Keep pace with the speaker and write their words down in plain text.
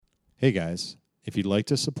Hey guys, if you'd like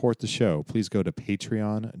to support the show, please go to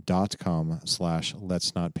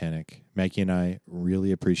patreon.com/Let's Not Panic. Maggie and I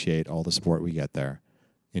really appreciate all the support we get there.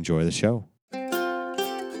 Enjoy the show.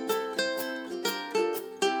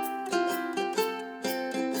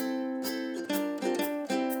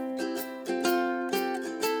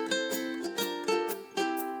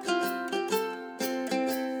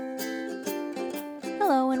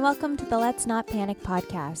 Hello and welcome to the Let's Not Panic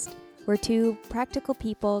podcast. We're two practical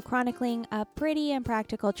people chronicling a pretty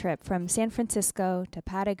impractical trip from San Francisco to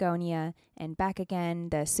Patagonia and back again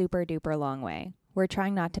the super duper long way. We're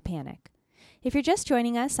trying not to panic. If you're just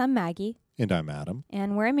joining us, I'm Maggie. And I'm Adam.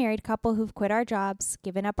 And we're a married couple who've quit our jobs,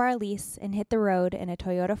 given up our lease, and hit the road in a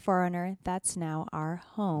Toyota 4Runner that's now our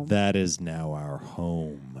home. That is now our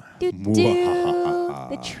home.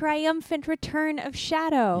 The triumphant return of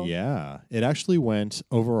Shadow. Yeah, it actually went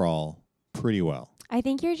overall pretty well. I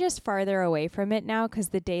think you're just farther away from it now because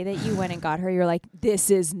the day that you went and got her, you're like, this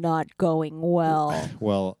is not going well.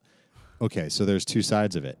 Well, okay, so there's two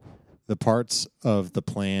sides of it. The parts of the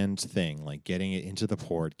planned thing, like getting it into the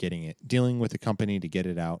port, dealing with the company to get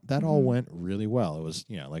it out, that all went really well. It was,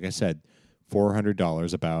 like I said,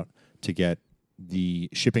 $400 about to get the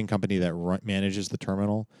shipping company that manages the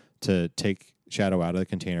terminal to take Shadow out of the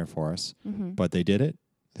container for us. But they did it.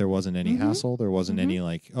 There wasn't any hassle. There wasn't any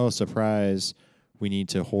like, oh, surprise, we need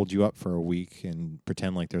to hold you up for a week and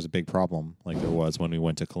pretend like there's a big problem like there was when we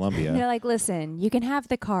went to Colombia. They're like, listen, you can have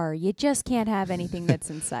the car. You just can't have anything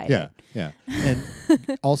that's inside it. Yeah. And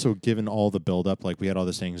also, given all the buildup, like we had all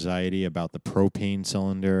this anxiety about the propane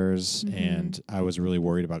cylinders, and I was really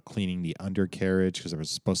worried about cleaning the undercarriage because there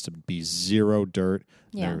was supposed to be zero dirt.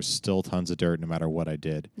 Yeah. There was still tons of dirt no matter what I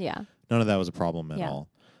did. Yeah. None of that was a problem at all.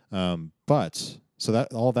 But so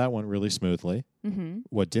that all that went really smoothly.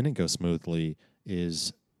 What didn't go smoothly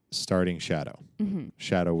is starting Shadow.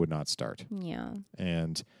 Shadow would not start. Yeah.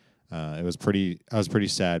 And I was pretty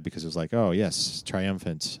sad because it was like, oh yes,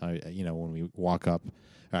 triumphant. When we walk up,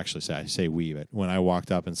 actually I say we, but when I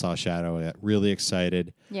walked up and saw Shadow, I got really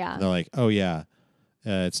excited. Yeah. And they're like, oh yeah,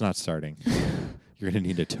 it's not starting. You're going to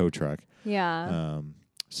need a tow truck. Yeah.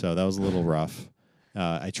 So that was a little rough.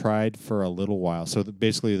 I tried for a little while. So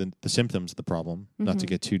basically the symptoms of the problem, not to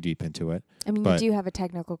get too deep into it. I mean, you do have a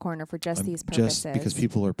technical corner for just these purposes. Just because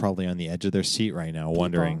people are probably on the edge of their seat right now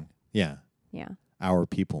wondering. Yeah. Yeah. Our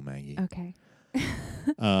people, Maggie. Okay.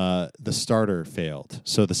 The starter failed.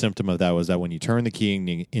 So the symptom of that was that when you turn the key in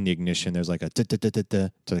the ignition, there's like a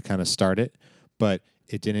to kind of start it, but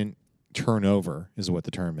it didn't turn over is what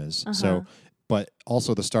the term is. So, but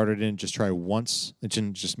also the starter didn't just try once. It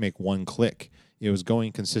didn't just make one click. It was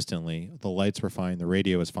going consistently. The lights were fine. The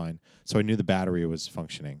radio was fine. So I knew the battery was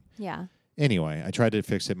functioning. Yeah. Anyway, I tried to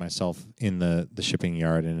fix it myself in the shipping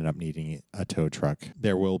yard and ended up needing a tow truck.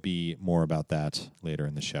 There will be more about that later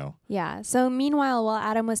in the show. Yeah. So meanwhile, while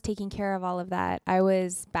Adam was taking care of all of that, I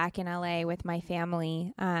was back in LA with my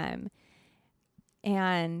family. And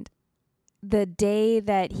the day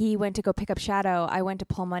that he went to go pick up Shadow, I went to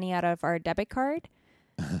pull money out of our debit card.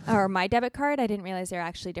 Or my debit card. I didn't realize there are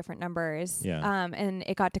actually different numbers. Yeah. And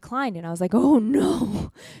it got declined. And I was like, oh,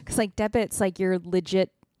 no. Because, debit's your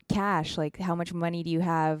legit cash. How much money do you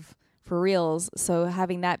have for reals? So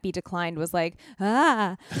having that be declined was So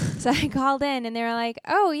I called in, and they were like,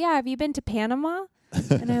 oh, yeah, have you been to Panama?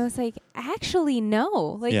 And I was like, actually,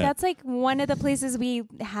 no. That's one of the places we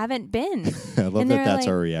haven't been. I love that that's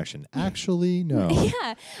our reaction. Actually, no.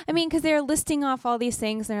 Yeah. I mean, because they're listing off all these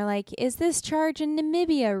things, and they're like, is this charge in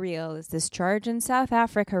Namibia real? Is this charge in South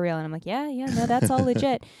Africa real? And I'm like, yeah, no, that's all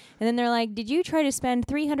legit. And then they're like, did you try to spend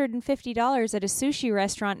 $350 at a sushi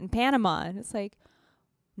restaurant in Panama? And it's like,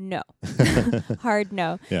 no. Hard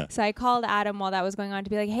no. Yeah. So I called Adam while that was going on to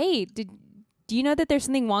be like, hey, do you know that there's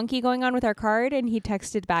something wonky going on with our card? And he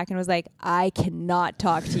texted back and was like, I cannot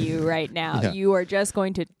talk to you right now. Yeah. You are just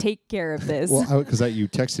going to take care of this. Well, because you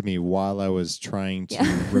texted me while I was trying to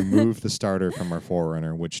remove the starter from our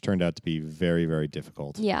 4Runner, which turned out to be very, very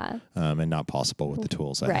difficult. Yeah. And not possible with the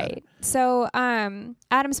tools I had. So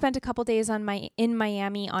Adam spent a couple days in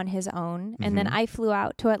Miami on his own. And then I flew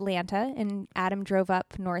out to Atlanta, and Adam drove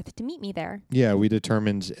up north to meet me there. Yeah, we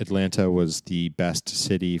determined Atlanta was the best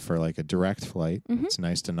city for a direct flight. It's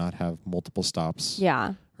nice to not have multiple stops.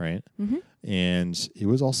 Yeah. Right? And it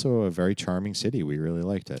was also a very charming city. We really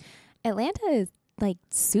liked it. Atlanta is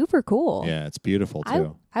super cool. Yeah, it's beautiful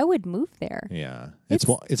too. I would move there. Yeah. It's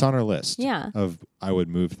on our list. Yeah. Of I would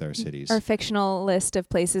move there cities. Our fictional list of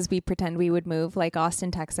places we pretend we would move, like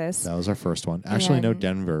Austin, Texas. That was our first one. Actually, no,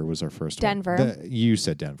 Denver was our first one. Denver. You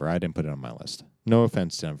said Denver. I didn't put it on my list. No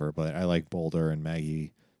offense, Denver, but I like Boulder, and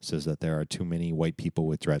Maggie says that there are too many white people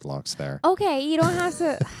with dreadlocks there. Okay, you don't have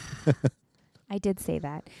to. I did say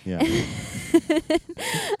that. Yeah.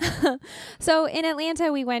 So in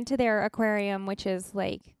Atlanta, we went to their aquarium, which is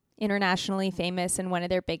like internationally famous and one of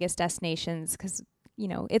their biggest destinations because, you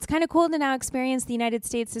know, it's kind of cool to now experience the United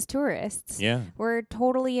States as tourists. Yeah. We're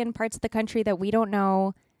totally in parts of the country that we don't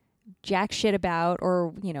know jack shit about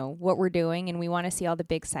or, you know, what we're doing, and we want to see all the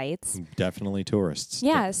big sights. Definitely tourists.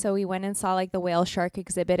 Yeah, so we went and saw like the whale shark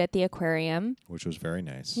exhibit at the aquarium. Which was very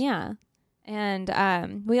nice. Yeah.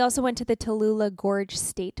 And we also went to the Tallulah Gorge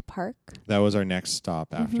State Park. That was our next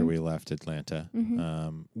stop after we left Atlanta.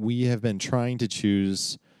 We have been trying to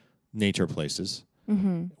choose nature places.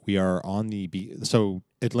 We are on so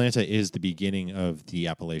Atlanta is the beginning of the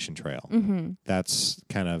Appalachian Trail. That's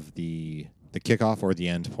kind of the kickoff or the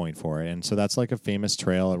end point for it. And so that's like a famous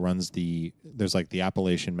trail. It runs there's like the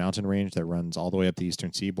Appalachian mountain range that runs all the way up the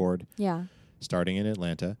eastern seaboard. Yeah. Starting in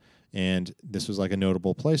Atlanta. And this was like a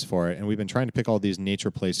notable place for it. And we've been trying to pick all these nature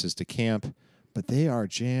places to camp, but they are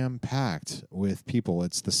jam-packed with people.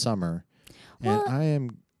 It's the summer. Well,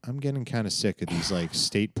 and I'm getting kind of sick of these like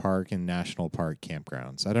state park and national park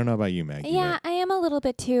campgrounds. I don't know about you, Maggie. Yeah, I am a little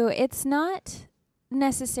bit too. It's not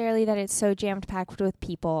necessarily that it's so jammed packed with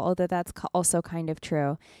people, although that's also kind of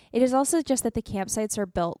true. It is also just that the campsites are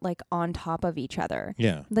built like on top of each other.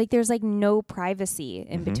 Yeah. Like there's like no privacy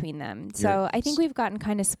in between them. So I think we've gotten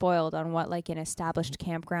kind of spoiled on what like an established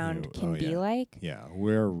campground can be like. Yeah,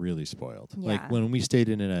 we're really spoiled. Yeah. Like when we stayed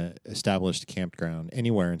in an established campground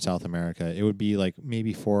anywhere in South America, it would be like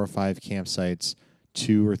maybe 4 or 5 campsites,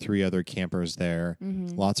 2 or 3 other campers there,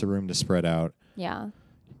 lots of room to spread out. Yeah.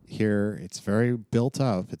 Here, it's very built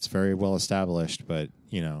up. It's very well established, but,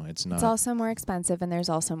 you know, it's not. It's also more expensive, and there's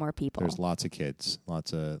also more people. There's lots of kids,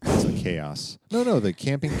 lots of chaos. No, the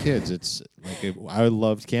camping kids. It's like I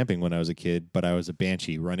loved camping when I was a kid, but I was a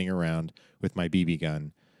banshee running around with my BB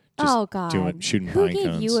gun. Oh, God. Shooting Who pine gave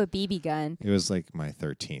cones. you a BB gun? It was like my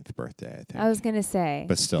 13th birthday, I think. I was going to say.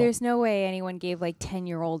 But still. There's no way anyone gave like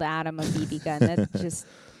 10-year-old Adam a BB gun. That's just...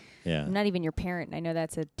 Yeah. I'm not even your parent. I know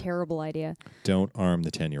that's a terrible idea. Don't arm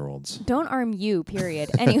the 10-year-olds. Don't arm you,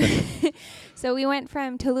 period. Anyway, so we went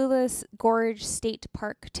from Tallulah Gorge State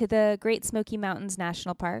Park to the Great Smoky Mountains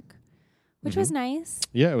National Park, which was nice.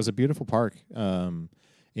 Yeah, it was a beautiful park.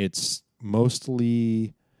 It's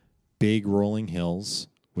mostly big rolling hills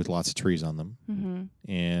with lots of trees on them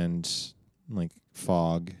and like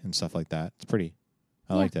fog and stuff like that. It's pretty.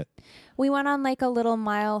 I liked it. We went on like a little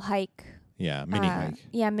mile hike. Yeah, mini hike.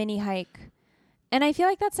 Yeah, mini hike. And I feel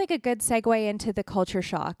like that's like a good segue into the culture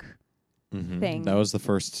shock thing. That was the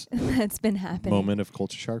first that's been happening. Moment of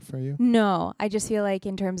culture shock for you? No, I just feel like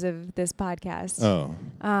in terms of this podcast. Oh.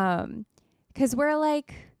 'Cause we're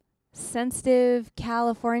like sensitive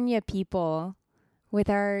California people with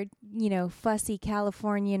our, you know, fussy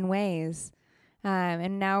Californian ways.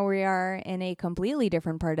 And now we are in a completely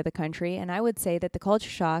different part of the country. And I would say that the culture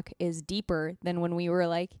shock is deeper than when we were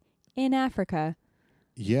like in Africa.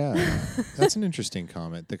 Yeah, that's an interesting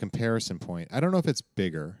comment. The comparison point. I don't know if it's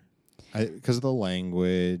bigger because of the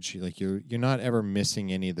language. Like you're not ever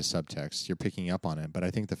missing any of the subtext. You're picking up on it. But I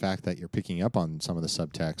think the fact that you're picking up on some of the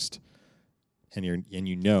subtext and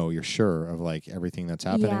you're sure of like everything that's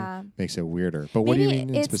happening makes it weirder. But what do you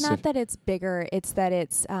mean in specific? It's not that it's bigger. It's that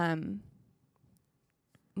it's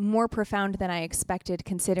more profound than I expected,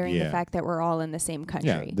 considering the fact that we're all in the same country.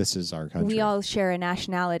 Yeah, this is our country. We all share a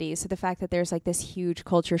nationality, so the fact that there's like this huge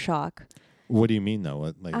culture shock. What do you mean, though?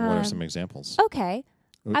 What are some examples? Okay,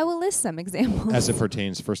 I will list some examples. As it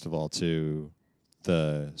pertains, first of all, to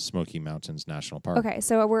the Smoky Mountains National Park. Okay,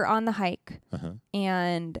 so we're on the hike,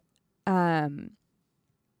 and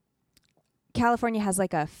California has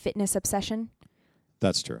like a fitness obsession.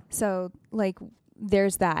 That's true. So like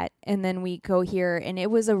there's that, and then we go here, and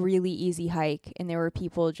it was a really easy hike, and there were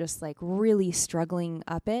people just like really struggling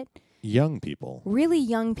up it. Young people. Really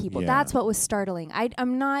young people. Yeah. That's what was startling.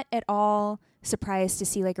 I'm not at all surprised to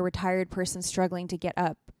see like a retired person struggling to get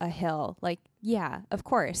up a hill. Like, yeah, of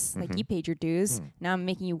course. Like you paid your dues. Now I'm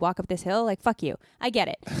making you walk up this hill. Like, fuck you. I get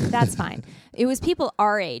it. That's fine. It was people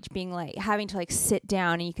our age being like having to like sit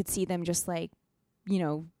down, and you could see them just like, you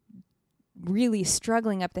know, really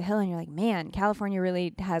struggling up the hill, and you're like, man, California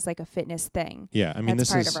really has like a fitness thing. Yeah, I mean, that's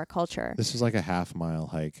this part is of our culture. This is like a half-mile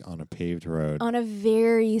hike on a paved road on a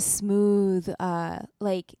very smooth,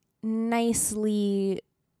 like nicely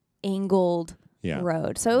angled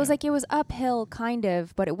road. So it was like it was uphill kind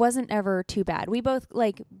of, but it wasn't ever too bad. We both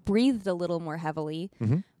like breathed a little more heavily,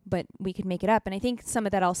 but we could make it up. And I think some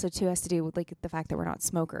of that also too has to do with like the fact that we're not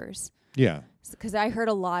smokers. Yeah. Because I heard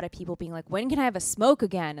a lot of people being like, when can I have a smoke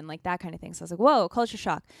again? And like that kind of thing. So I was like, whoa, culture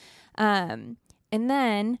shock. And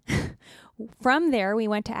then from there, we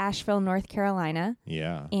went to Asheville, North Carolina.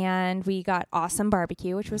 Yeah. And we got awesome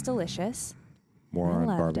barbecue, which was delicious. More on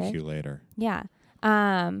barbecue later. Yeah.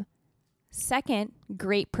 Second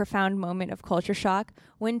great profound moment of culture shock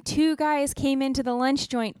when two guys came into the lunch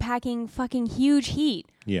joint packing fucking huge heat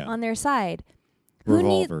on their side.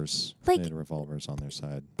 Revolvers. They had revolvers on their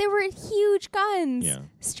side. There were huge guns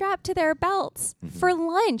strapped to their belts for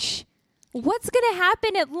lunch. What's going to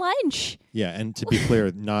happen at lunch? Yeah, and to be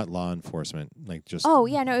clear, not law enforcement. Like just it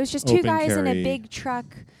was just two guys carry. in a big truck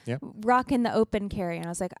rocking the open carry. And I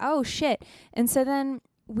was like, oh, shit. And so then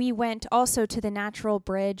we went also to the Natural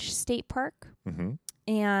Bridge State Park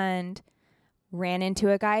and ran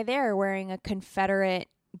into a guy there wearing a Confederate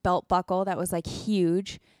belt buckle that was like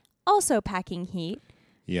huge, also packing heat.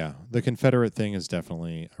 Yeah, the Confederate thing is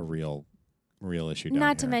definitely a real issue down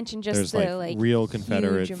Not here. to mention just There's the like real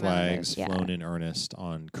Confederate flags of, flown in earnest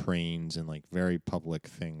on cranes and like very public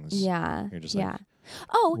things. Yeah. You're just like,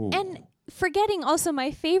 ooh. And forgetting also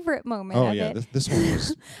my favorite moment of it. This one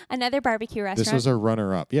was another barbecue restaurant. This was a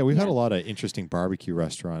runner-up. Yeah, we've had a lot of interesting barbecue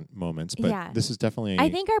restaurant moments, but this is definitely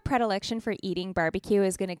I think our predilection for eating barbecue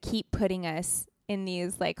is going to keep putting us in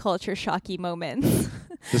these like culture shocky moments.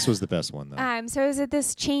 This was the best one though. So it was at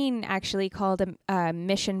this chain actually called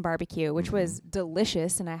Mission Barbecue, which was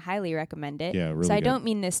delicious and I highly recommend it. Yeah, really So I good. don't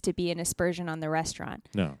mean this to be an aspersion on the restaurant.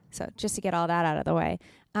 No. So just to get all that out of the way.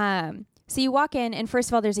 So you walk in and first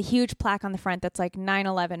of all, there's a huge plaque on the front that's like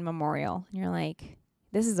 9/11 Memorial. And you're like,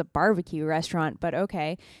 this is a barbecue restaurant, but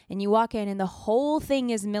okay. And you walk in and the whole thing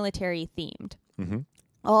is military themed. Mm-hmm.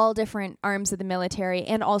 All different arms of the military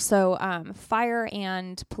and also fire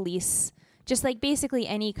and police, just like basically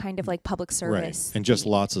any kind of like public service. Right. And just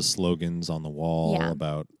lots of slogans on the wall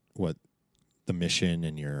about what the mission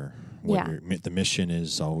and the mission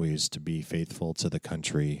is always to be faithful to the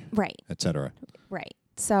country, right, etc. Right.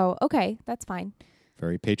 So, okay, that's fine.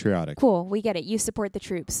 Very patriotic. Cool. We get it. You support the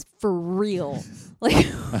troops for real. Like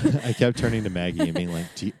I kept turning to Maggie and being like,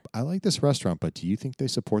 I like this restaurant, but do you think they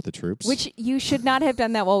support the troops? Which you should not have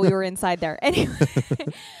done that while we were inside there. Anyway.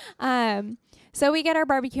 So we get our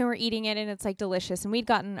barbecue and we're eating it and it's like delicious. And we'd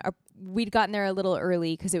gotten there a little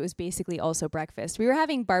early because it was basically also breakfast. We were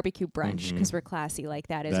having barbecue brunch because we're classy like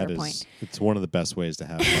that is our point. It's one of the best ways to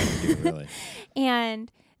have barbecue, really.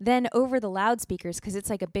 And then over the loudspeakers, because it's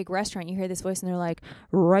like a big restaurant, you hear this voice and they're like,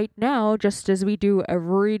 right now, just as we do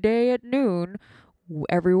every day at noon,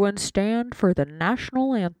 everyone stand for the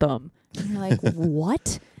national anthem. And you're like,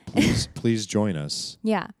 what? Please join us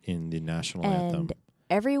in the national anthem. And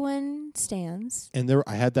everyone stands. And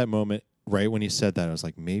I had that moment right when he said that. I was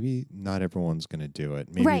like, maybe not everyone's going to do it.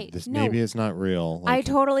 Maybe maybe it's not real. Like, I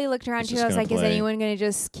totally looked around too. I was like, is anyone going to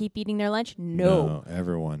just keep eating their lunch? No,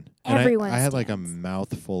 everyone. Everyone. I had like a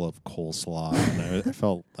mouthful of coleslaw, and I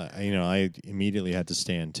felt, I immediately had to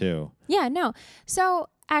stand too. Yeah, no. So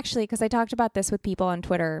actually, because I talked about this with people on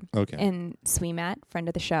Twitter, okay, and Sweemat, friend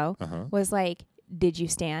of the show, was like, "Did you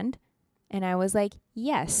stand?" And I was like,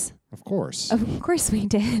 "Yes, of course, we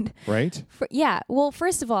did." Right? Well,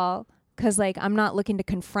 first of all, because like I'm not looking to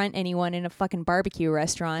confront anyone in a fucking barbecue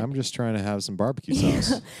restaurant. I'm just trying to have some barbecue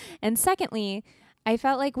sauce. And secondly, I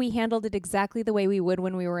felt like we handled it exactly the way we would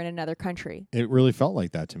when we were in another country. It really felt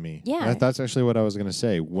like that to me. Yeah. That's actually what I was going to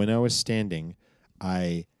say. When I was standing,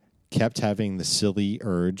 I kept having the silly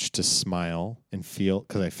urge to smile and feel,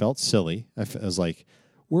 because I felt silly. I was like,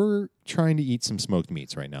 we're trying to eat some smoked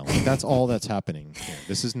meats right now. Like, that's all that's happening here.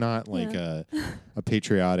 This is not like a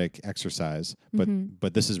patriotic exercise,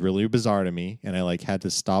 but this is really bizarre to me, and I like had to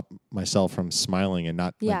stop myself from smiling and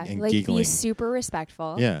not and giggling. Be super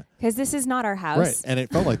respectful. Yeah, because this is not our house, right? And it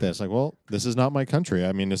felt like this. Like, well, this is not my country.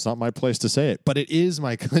 I mean, it's not my place to say it, but it is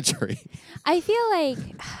my country. I feel like,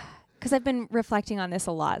 because I've been reflecting on this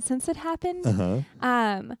a lot since it happened.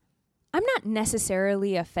 I'm not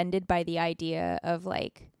necessarily offended by the idea of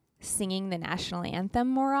like singing the national anthem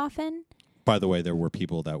more often. By the way, there were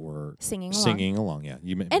people that were singing along. Yeah,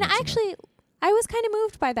 and actually, I was kind of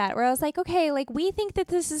moved by that, where I was like, okay, like we think that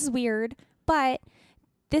this is weird, but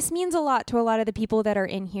this means a lot to a lot of the people that are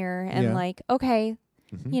in here, and like, okay,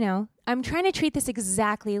 you know, I'm trying to treat this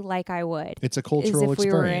exactly like I would. It's a cultural experience. If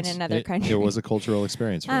we were in another country, it was a cultural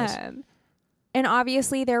experience for us. And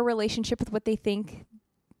obviously, their relationship with what they think,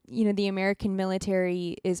 you know, the American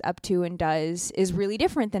military is up to and does is really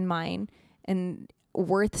different than mine and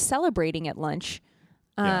worth celebrating at lunch.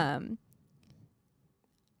 At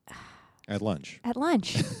lunch. At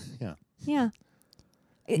lunch. Yeah. Yeah.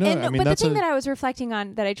 But the thing that I was reflecting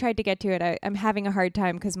on, that I tried to get to it, I'm having a hard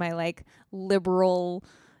time because my like liberal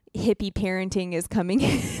hippie parenting is coming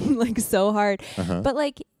in like so hard. But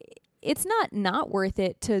like, it's not worth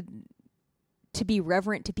it to be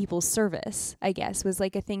reverent to people's service, I guess, was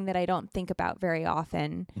like a thing that I don't think about very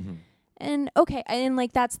often. And okay, and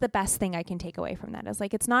like that's the best thing I can take away from that. Is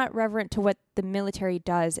like, it's not reverent to what the military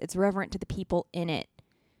does, it's reverent to the people in it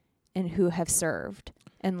and who have served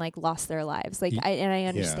and like lost their lives. Like I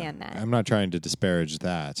understand that. I'm not trying to disparage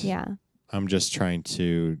that. Yeah. I'm just trying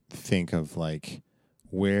to think of like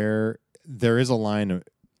where there is a line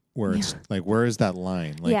where it's like, where is that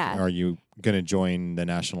line? Like, are you going to join the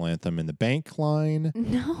national anthem in the bank line?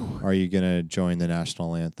 No. Are you going to join the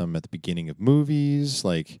national anthem at the beginning of movies?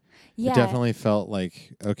 Like, it definitely felt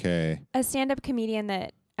like, okay. A stand-up comedian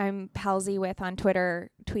that I'm palsy with on Twitter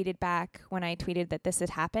tweeted back when I tweeted that this had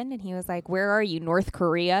happened, and he was like, "Where are you, North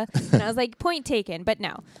Korea?" And I was like, "Point taken," but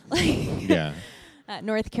no. Yeah.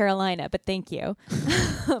 North Carolina, but thank you.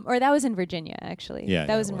 Or that was in Virginia, actually. Yeah,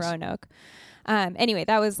 that was in Roanoke. Anyway,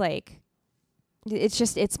 that was like,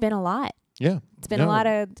 it's been a lot. Yeah. It's been a lot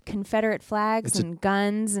of Confederate flags and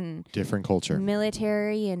guns and different culture,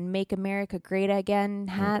 military and Make America Great Again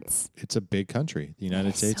hats. It's a big country. The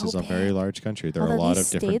United States is a very large country. There are a lot of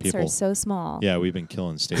different people. States are so small. Yeah, we've been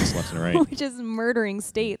killing states left and right. We're just murdering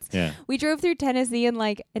states. Yeah. We drove through Tennessee in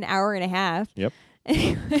like an hour and a half. Yep.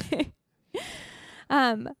 Anyway.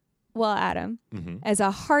 Well, Adam, as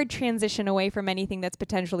a hard transition away from anything that's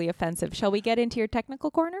potentially offensive, shall we get into your technical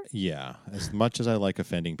corner? Yeah. As much as I like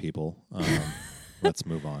offending people, let's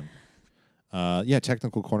move on.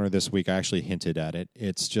 Technical corner this week, I actually hinted at it.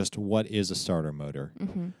 It's just, what is a starter motor?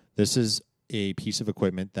 This is a piece of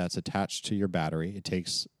equipment that's attached to your battery. It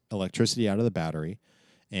takes electricity out of the battery,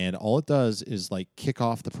 and all it does is like kick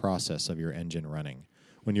off the process of your engine running.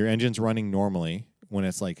 When your engine's running normally, when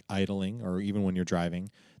it's like idling or even when you're driving,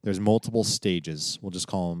 there's multiple stages. We'll just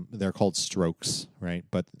call them, they're called strokes, right?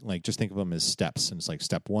 But like, just think of them as steps. And it's like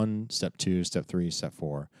step 1, step 2, step 3, step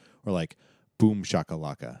 4, or like boom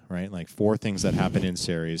shakalaka, right? Like 4 things that happen in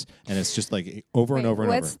series. And it's just like over and over and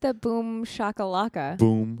over. What's the boom shakalaka?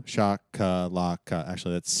 Boom shakalaka.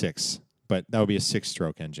 Actually, that's 6, but that would be a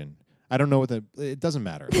 6-stroke engine. I don't know what it doesn't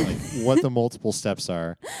matter, like what the multiple steps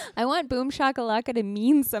are. I want boom shakalaka to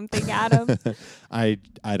mean something, Adam. I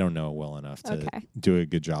don't know well enough to do a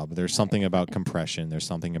good job. There's something about compression. There's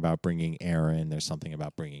something about bringing air in. There's something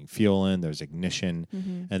about bringing fuel in. There's ignition.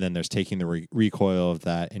 And then there's taking the recoil of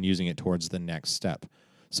that and using it towards the next step.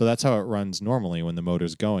 So that's how it runs normally when the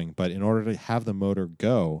motor's going. But in order to have the motor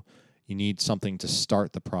go, you need something to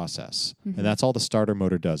start the process. And that's all the starter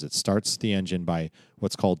motor does. It starts the engine by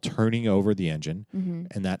what's called turning over the engine,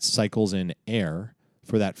 and that cycles in air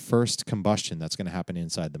for that first combustion that's going to happen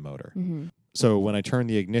inside the motor. So when I turn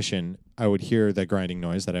the ignition, I would hear that grinding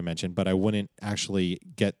noise that I mentioned, but I wouldn't actually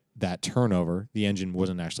get that turnover. The engine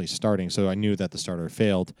wasn't actually starting, so I knew that the starter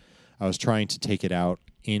failed. I was trying to take it out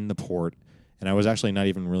in the port, and I was actually not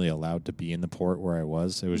even really allowed to be in the port where I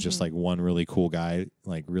was. It was just like one really cool guy,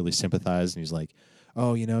 like really sympathized. And he's like,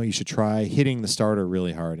 "Oh, you should try hitting the starter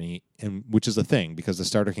really hard." And which is a thing, because the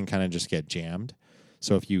starter can kind of just get jammed.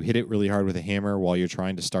 So if you hit it really hard with a hammer while you're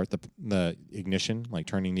trying to start the ignition, like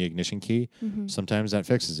turning the ignition key, sometimes that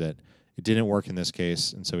fixes it. It didn't work in this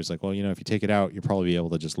case. And so he's like, "Well, if you take it out, you'll probably be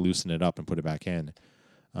able to just loosen it up and put it back in."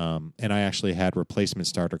 And I actually had replacement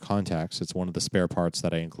starter contacts. It's one of the spare parts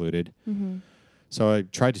that I included. So I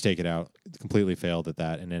tried to take it out, completely failed at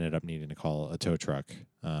that, and ended up needing to call a tow truck.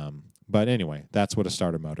 But anyway, that's what a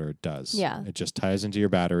starter motor does. Yeah. It just ties into your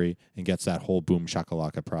battery and gets that whole boom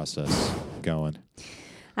shakalaka process going.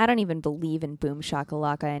 I don't even believe in boom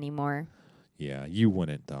shakalaka anymore. Yeah, you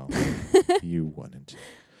wouldn't, though. You wouldn't.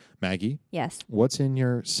 Maggie? Yes. What's in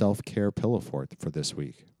your self-care pillow fort for this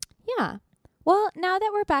week? Yeah. Well, now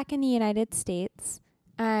that we're back in the United States,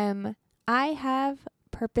 I have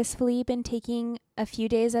purposefully been taking a few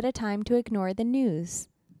days at a time to ignore the news.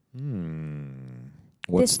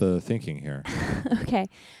 What's the thinking here? Okay.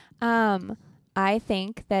 I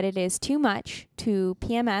think that it is too much to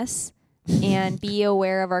PMS and be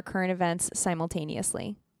aware of our current events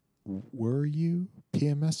simultaneously. Were you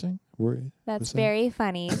PMSing? That's very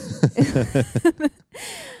funny.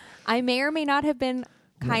 I may or may not have been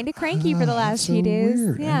kind of cranky for the last few days.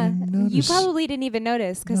 Weird. Yeah, you probably didn't even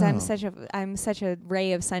notice because I'm such a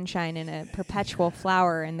ray of sunshine and a perpetual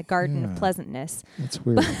flower in the garden of pleasantness. That's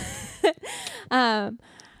weird.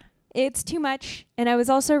 It's too much. And I was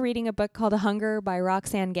also reading a book called A Hunger by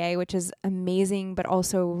Roxane Gay, which is amazing, but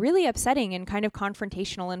also really upsetting and kind of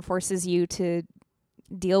confrontational and forces you to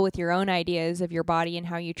deal with your own ideas of your body and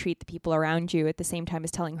how you treat the people around you at the same time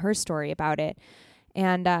as telling her story about it.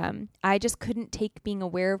 And I just couldn't take being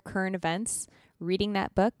aware of current events, reading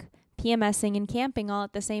that book, PMSing and camping all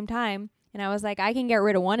at the same time. And I was like, I can get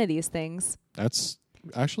rid of one of these things. That's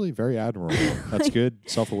actually very admirable. That's good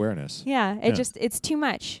self-awareness. Yeah, it's too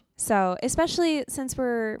much. So especially since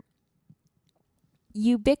we're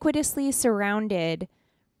ubiquitously surrounded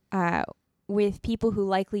with people who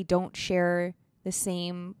likely don't share the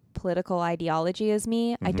same political ideology as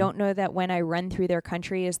me. I don't know that when I run through their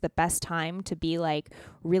country is the best time to be like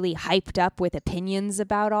really hyped up with opinions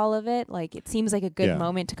about all of it. Like it seems like a good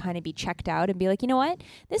moment to kind of be checked out and be like, you know what?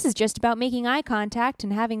 This is just about making eye contact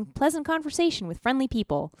and having pleasant conversation with friendly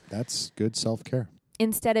people. That's good self-care.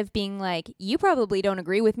 Instead of being like, you probably don't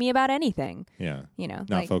agree with me about anything. Yeah. You know,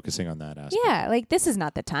 not focusing on that aspect. Yeah. Like this is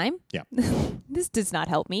not the time. Yeah. This does not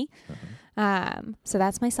help me. So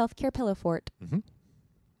that's my self-care pillow fort. Mm-hmm.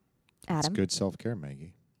 Adam. That's good self-care,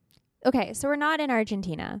 Maggie. Okay. So we're not in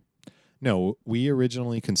Argentina. No, we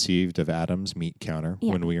originally conceived of Adam's meat counter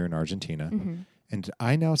when we were in Argentina. Mm-hmm. And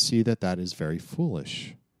I now see that is very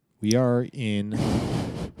foolish. We are in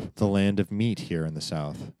the land of meat here in the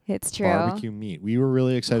South. It's true. Barbecue meat. We were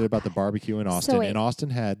really excited about the barbecue in Austin, and Austin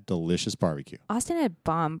had delicious barbecue. Austin had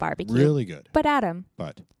bomb barbecue. Really good. But Adam,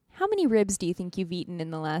 how many ribs do you think you've eaten in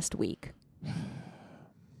the last week?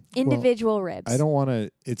 Individual ribs. I don't want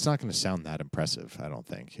to, it's not going to sound that impressive, I don't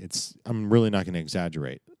think. I'm really not going to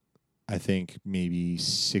exaggerate. I think maybe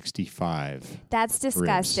 65. That's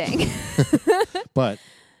disgusting. But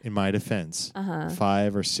in my defense,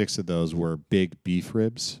 5 or 6 of those were big beef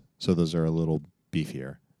ribs. So those are a little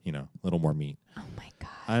beefier, a little more meat. Oh my God.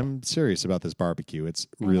 I'm serious about this barbecue. It's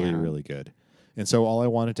really, really good. And so all I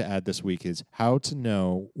wanted to add this week is how to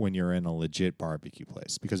know when you're in a legit barbecue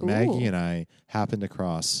place. Because Maggie and I happened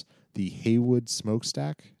across the Haywood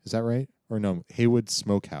Smokestack. Is that right? Or no, Haywood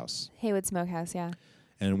Smokehouse. Haywood Smokehouse, yeah.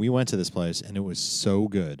 And we went to this place, and it was so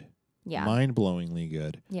good. Yeah. Mind-blowingly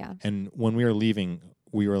good. Yeah. And when we were leaving,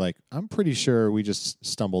 we were like, I'm pretty sure we just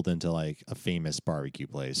stumbled into like a famous barbecue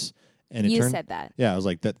place. And you said that. Yeah, I was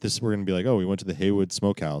like, we're going to be like, oh, we went to the Haywood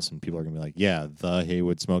Smokehouse. And people are going to be like, yeah, the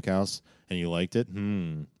Haywood Smokehouse. And you liked it?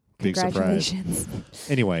 Big surprise.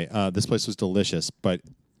 Anyway, this place was delicious. But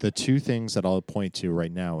the 2 things that I'll point to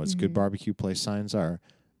right now as good barbecue place signs are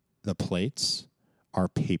the plates are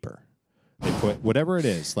paper. They put whatever it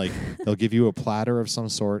is, like they'll give you a platter of some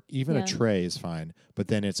sort, even a tray is fine, but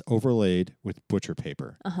then it's overlaid with butcher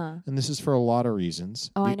paper. And this is for a lot of reasons.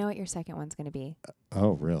 Oh, I know what your second one's going to be.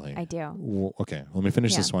 Oh, really? I do. Well, okay, let me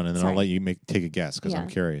finish this one, and then I'll let you take a guess because I'm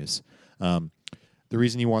curious. The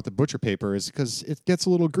reason you want the butcher paper is because it gets a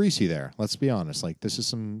little greasy there. Let's be honest. Like, this is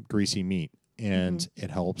some greasy meat, and it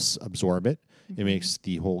helps absorb it. It makes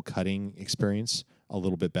the whole cutting experience a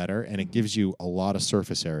little bit better, and it gives you a lot of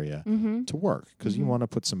surface area to work because you want to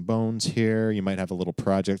put some bones here. You might have a little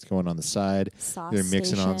project going on the side. You're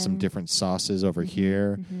mixing on some different sauces over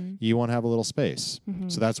here. You want to have a little space.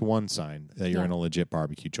 So that's one sign that you're in a legit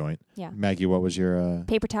barbecue joint. Yeah. Maggie, what was your...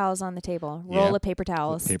 Paper towels on the table. Roll of paper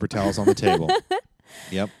towels. Paper towels on the table.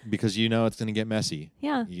 Yep, because it's going to get messy.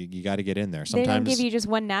 Yeah. You got to get in there. Sometimes they don't give you just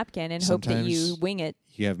one napkin and hope that you wing it.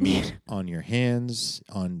 You have meat on your hands,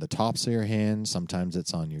 on the tops of your hands. Sometimes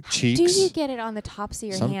it's on your cheeks. Do you get it on the tops of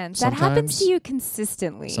your hands? That happens to you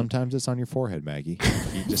consistently. Sometimes it's on your forehead, Maggie.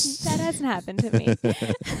 That hasn't happened to me.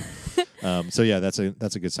 So yeah, that's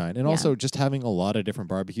a good sign. And also just having a lot of different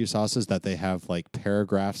barbecue sauces that they have like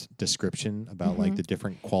paragraphs description about like the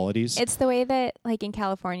different qualities. It's the way that like in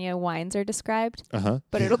California wines are described.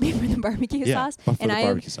 But it'll be for the barbecue sauce. And I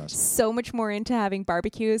am so much more into having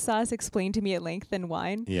barbecue sauce explained to me at length than wine.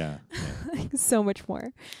 Yeah. So much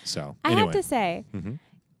more. So I have to say,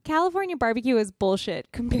 California barbecue is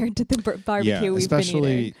bullshit compared to the barbecue we've been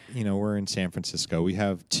eating. Especially, we're in San Francisco. We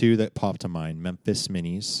have 2 that pop to mind, Memphis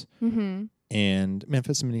Minis. And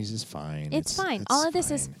Memphis Minis is fine. It's fine. All of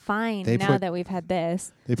this is fine that we've had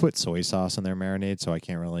this. They put soy sauce in their marinade, so I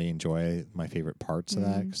can't really enjoy my favorite parts of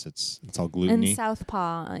that because it's all gluten-y. And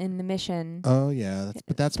Southpaw in the Mission. Oh, yeah.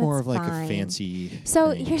 That's more of like a fancy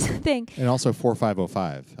So thing. here's the thing. And also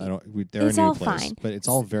 4505. They're a new place, fine. But it's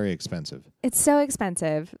all very expensive. It's so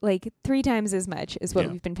expensive. Like 3 times as much is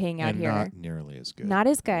what we've been paying out here. Not nearly as good. Not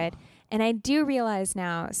as good. And I do realize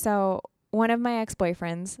now, so... One of my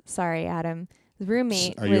ex-boyfriends, sorry, Adam, the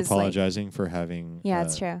roommate Are you apologizing for having Yeah,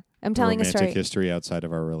 it's true. I'm telling a story. Romantic history outside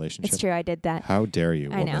of our relationship? It's true, I did that. How dare you,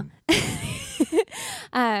 woman?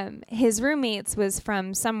 I know. His roommates was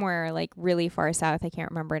from somewhere like really far south. I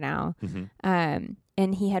can't remember now. And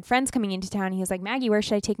he had friends coming into town. He was like, Maggie, where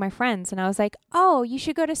should I take my friends? And I was like, oh, you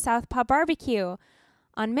should go to Southpaw Barbecue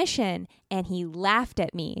on mission, and he laughed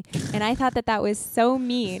at me. And I thought that was so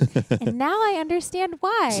mean. And now I understand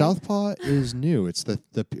why. Southpaw is new. It's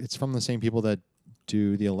it's from the same people that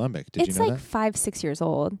do the Olympic. Did you know It's like 5-6 years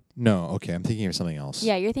old. No, okay. I'm thinking of something else.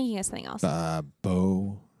 Yeah, you're thinking of something else.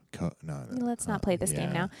 No. Let's not play this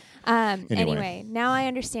game now. Anyway. Anyway, now I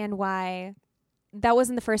understand why that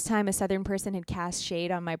wasn't the first time a Southern person had cast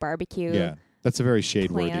shade on my barbecue. Yeah, that's a very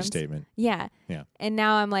shade-worthy plans. statement. Yeah. And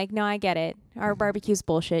now I'm like, no, I get it. Our barbecue's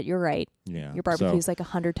bullshit. You're right. Yeah. Your barbecue's like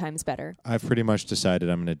 100 times better. I've pretty much decided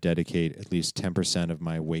I'm going to dedicate at least 10% of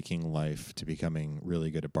my waking life to becoming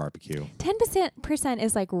really good at barbecue. 10%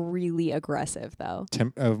 is like really aggressive, though.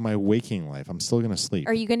 Of my waking life. I'm still going to sleep.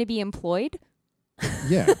 Are you going to be employed?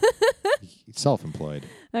 Yeah. Self-employed.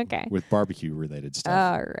 Okay. With barbecue-related stuff.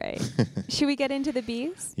 All right. Should we get into the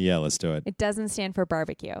B's? Yeah, let's do it. It doesn't stand for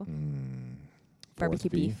barbecue. Barbecue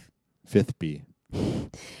beef. Fifth B.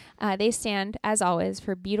 They stand, as always,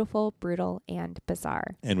 for beautiful, brutal, and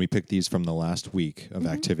bizarre. And we picked these from the last week of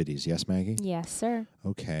activities. Yes, Maggie? Yes, sir.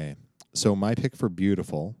 Okay. So my pick for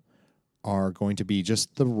beautiful are going to be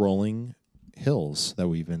just the rolling hills that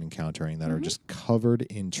we've been encountering that are just covered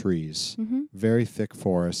in trees. Very thick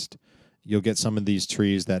forest. You'll get some of these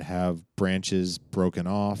trees that have branches broken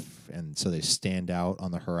off, and so they stand out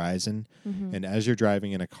on the horizon. And as you're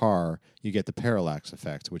driving in a car, you get the parallax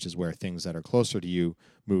effect, which is where things that are closer to you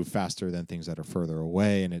move faster than things that are further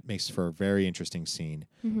away, and it makes for a very interesting scene.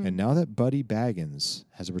 And now that Buddy Baggins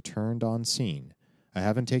has returned on scene, I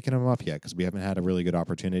haven't taken him up yet because we haven't had a really good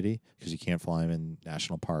opportunity because you can't fly him in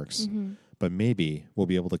national parks. But maybe we'll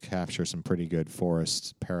be able to capture some pretty good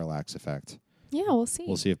forest parallax effect. Yeah, we'll see.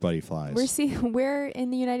 We'll see if Buddy flies. Where in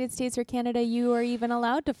the United States or Canada you are even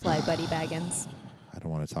allowed to fly Buddy Baggins. I don't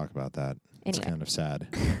want to talk about that. It's Anyway. kind of sad.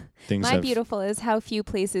 My beautiful is how few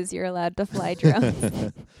places you're allowed to fly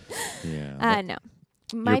drones. Yeah. No.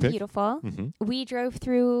 My pick? beautiful, we drove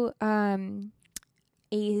through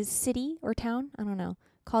a city or town, I don't know,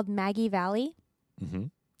 called Maggie Valley.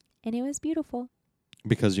 And it was beautiful.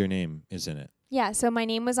 Because your name is in it. Yeah, so my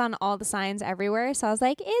name was on all the signs everywhere, so I was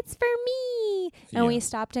like, it's for me. And we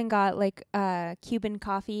stopped and got like Cuban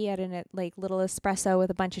coffee at a like little espresso with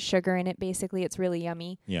a bunch of sugar in it. Basically, it's really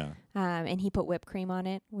yummy. Yeah. And he put whipped cream on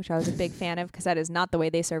it, which I was a big fan of because that is not the way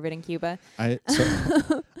they serve it in Cuba. I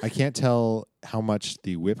can't tell how much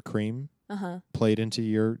the whipped cream played into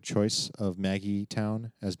your choice of Maggie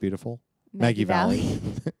Town as beautiful. Maggie Valley.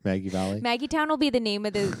 Maggie Valley. Maggie Town will be the name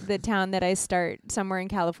of the town that I start somewhere in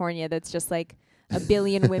California that's just like a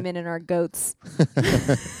billion women and our goats.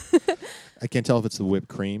 I can't tell if it's the whipped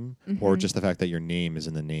cream or just the fact that your name is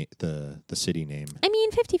in the city name. I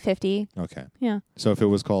mean, 50-50. Okay. Yeah. So if it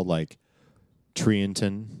was called like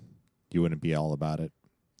Treonton, you wouldn't be all about it.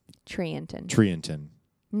 Treonton.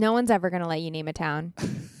 No one's ever going to let you name a town.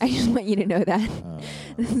 I just want you to know that.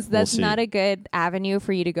 That's not a good avenue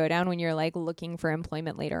for you to go down when you're like looking for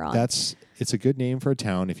employment later on. It's a good name for a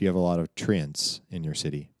town if you have a lot of treants in your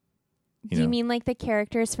city. Do you mean like the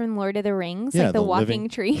characters from Lord of the Rings? Yeah, like the walking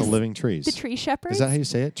trees? The living trees. The tree shepherds? Is that how you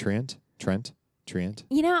say it? Trent? Treant?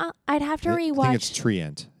 You know, I'd have to rewatch. I think it's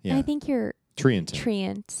Treant. Yeah. I think you're Treonton.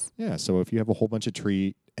 Treants. Yeah, so if you have a whole bunch of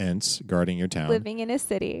tree-ents guarding your town. Living in a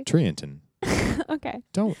city. Treonton. Okay.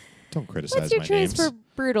 Don't criticize my names. What's your choice for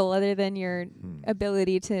brutal other than your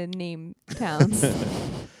ability to name towns?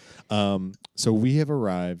 So we have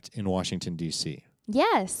arrived in Washington, D.C.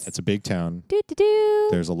 Yes. It's a big town. Do-do-do.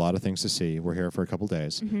 There's a lot of things to see. We're here for a couple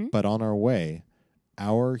days. But on our way,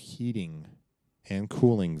 our heating and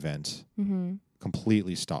cooling vent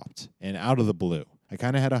completely stopped. And out of the blue. I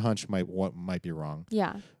kind of had a hunch what might be wrong.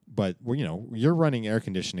 Yeah. But you're running air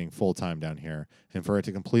conditioning full time down here, and for it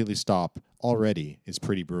to completely stop already is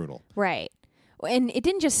pretty brutal. Right. And it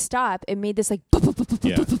didn't just stop; it made this like.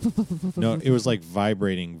 Yeah. No, it was like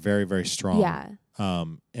vibrating very, very strong. Yeah.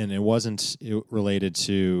 And it wasn't related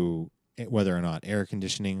to whether or not air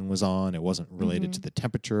conditioning was on. It wasn't related to the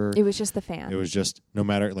temperature. It was just the fan. It was just no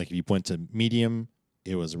matter like if you went to medium,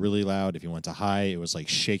 it was really loud. If you went to high, it was like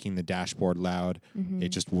shaking the dashboard loud. It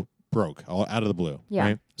just broke all out of the blue. Yeah.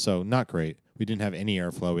 Right? So not great. We didn't have any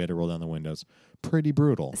airflow. We had to roll down the windows. Pretty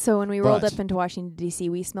brutal. So when we rolled up into Washington, D.C.,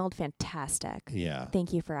 we smelled fantastic. Yeah.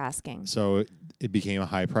 Thank you for asking. So it became a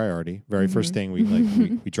high priority. Very first thing,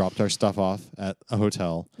 we dropped our stuff off at a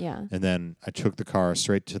hotel. Yeah. And then I took the car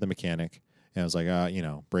straight to the mechanic. And I was like,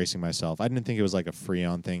 bracing myself. I didn't think it was like a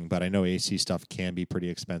Freon thing, but I know AC stuff can be pretty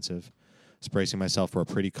expensive. I was bracing myself for a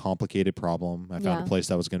pretty complicated problem. I found a place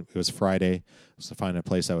that it was Friday. I was to find a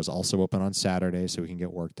place that was also open on Saturday so we can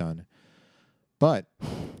get work done. But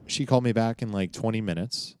she called me back in like 20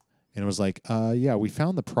 minutes and was like, we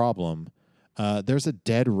found the problem. There's a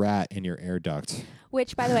dead rat in your air duct.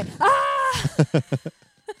 Which, by the way,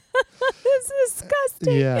 this is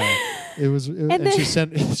disgusting. Yeah, it was. And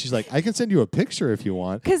she's like, I can send you a picture if you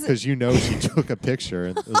want, because you know she took a picture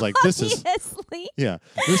and it was like, this is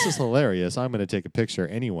this is hilarious. I'm going to take a picture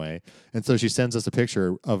anyway. And so she sends us a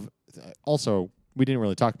picture of. Also, we didn't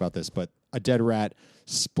really talk about this, but a dead rat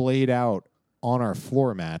splayed out on our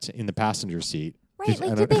floor mat in the passenger seat. Right,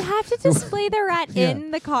 like did they have to display the rat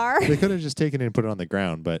in the car? They could have just taken it and put it on the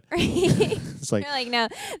ground, but it's like... You're like, no,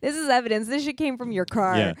 this is evidence. This shit came from your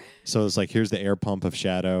car. Yeah, so it's like, here's the air pump of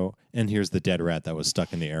Shadow, and here's the dead rat that was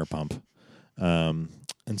stuck in the air pump.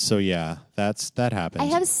 And so, yeah, that happened. I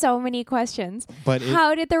have so many questions. But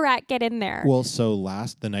how did the rat get in there? Well, so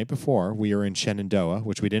the night before, we were in Shenandoah,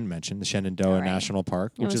 which we didn't mention, the Shenandoah National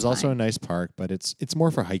Park, which is also a nice park, but it's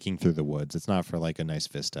more for hiking through the woods. It's not for like a nice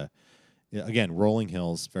vista. Again, rolling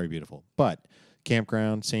hills, very beautiful. But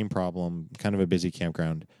campground, same problem, kind of a busy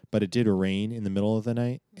campground. But it did rain in the middle of the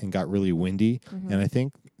night and got really windy. Mm-hmm. And I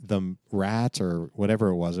think the rat or whatever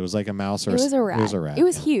it was like a mouse or it was a rat. It was a rat. It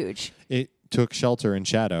was huge. It took shelter in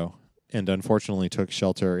Shadow and unfortunately took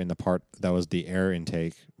shelter in the part that was the air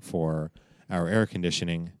intake for our air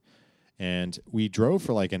conditioning. And we drove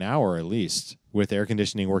for like an hour at least with air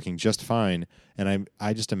conditioning working just fine. And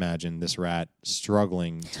I just imagine this rat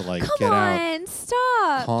struggling to like get out. Come on,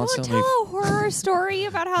 stop. Don't tell a horror story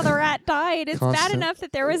about how the rat died. It's bad enough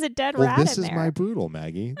that there was a dead rat in there. This is my brutal,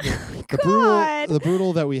 Maggie. The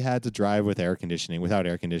brutal that we had to drive without air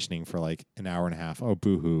conditioning for like an hour and a half. Oh,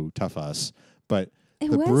 boo-hoo, tough us. But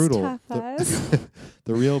the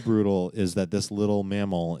real brutal is that this little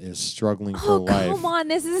mammal is struggling for life. Come on,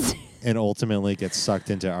 this is... and ultimately gets sucked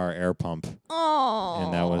into our air pump. Oh.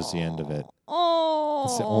 And that was the end of it. Oh.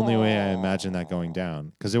 It's the only way I imagine that going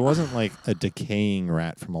down. Because it wasn't like a decaying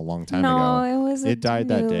rat from a long time ago. No, it died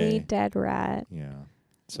that day. Dead rat. Yeah.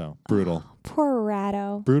 So, brutal. Oh, poor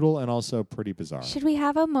ratto. Brutal and also pretty bizarre. Should we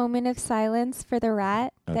have a moment of silence for the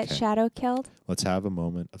rat that Shadow killed? Let's have a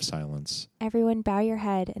moment of silence. Everyone bow your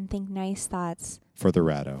head and think nice thoughts. For the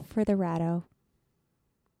ratto. For the ratto.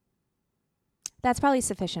 That's probably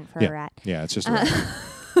sufficient for a rat. Yeah, it's just a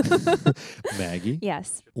rat. Maggie?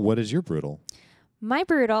 Yes. What is your brutal? My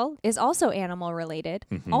brutal is also animal related,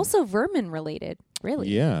 also vermin related, really.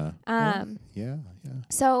 Yeah. Yeah.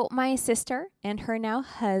 So my sister and her now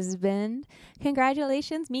husband,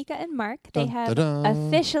 congratulations, Mika and Mark. They have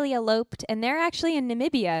officially eloped, and they're actually in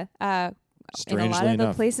Namibia. In a lot of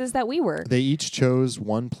the places that we were. They each chose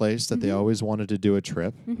one place that they always wanted to do a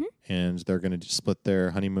trip, and they're going to split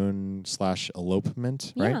their honeymoon /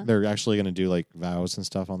 elopement, right? Yeah. They're actually going to do like vows and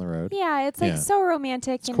stuff on the road. Yeah, it's like so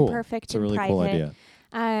romantic and perfect it's a and really private. Cool idea.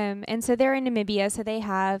 And so they're in Namibia, so they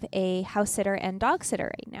have a house sitter and dog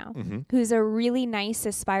sitter right now, who's a really nice,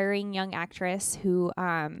 aspiring young actress who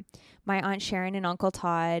my Aunt Sharon and Uncle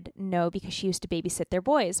Todd know because she used to babysit their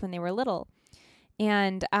boys when they were little.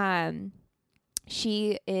 And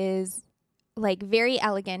she is like very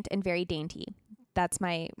elegant and very dainty. That's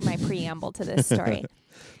my preamble to this story.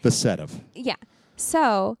 The setup. Yeah.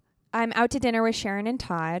 So I'm out to dinner with Sharon and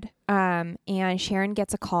Todd, and Sharon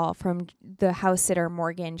gets a call from the house sitter,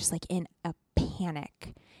 Morgan, just like in a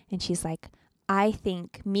panic. And she's like, I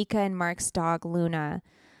think Mika and Mark's dog, Luna,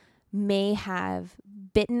 may have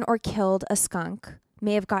bitten or killed a skunk,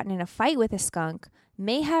 may have gotten in a fight with a skunk,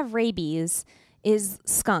 may have rabies, is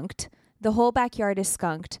skunked. The whole backyard is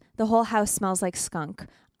skunked. The whole house smells like skunk.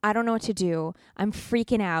 I don't know what to do. I'm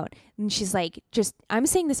freaking out. And she's like, I'm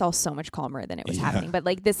saying this all so much calmer than it was happening. But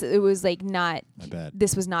like it was like not,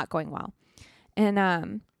 this was not going well.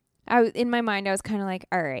 And in my mind, I was kind of like,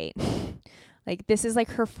 all right, like this is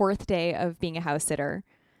like her 4th day of being a house sitter.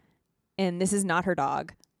 And this is not her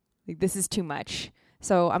dog. Like this is too much.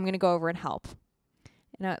 So I'm going to go over and help.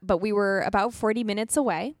 But we were about 40 minutes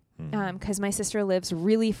away. Because my sister lives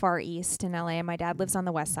really far east in LA and my dad lives on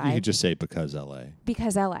the west side. You could just say because LA.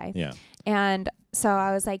 Because LA. Yeah. And so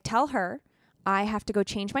I was like, tell her I have to go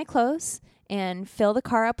change my clothes and fill the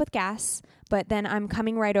car up with gas, but then I'm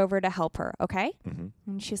coming right over to help her, okay?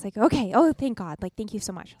 And she's like, okay. Oh, thank God. Like, thank you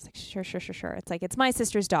so much. I was like, sure. It's like, it's my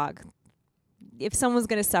sister's dog. If someone's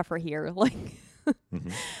going to suffer here, like...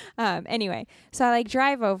 Anyway, so I like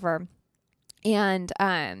drive over and...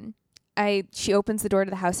 she opens the door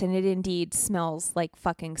to the house and it indeed smells like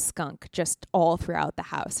fucking skunk just all throughout the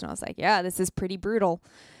house. And I was like, yeah, this is pretty brutal.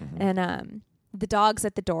 And the dog's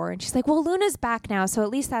at the door and she's like, well, Luna's back now. So at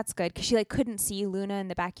least that's good. Cause she like couldn't see Luna in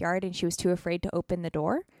the backyard and she was too afraid to open the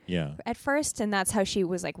door at first. And that's how she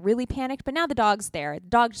was like really panicked. But now the dog's there. The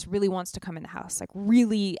dog just really wants to come in the house, like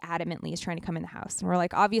really adamantly is trying to come in the house. And we're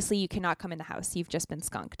like, obviously you cannot come in the house. You've just been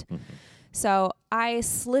skunked. So I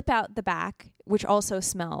slip out the back, which also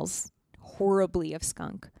smells horribly of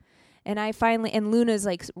skunk. And and Luna's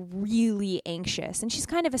like really anxious, and she's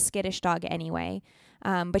kind of a skittish dog anyway.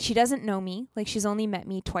 But she doesn't know me. Like, she's only met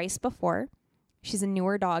me twice before. She's a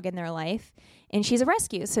newer dog in their life, and she's a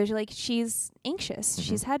rescue. So she's anxious. Mm-hmm.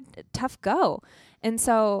 She's had a tough go. And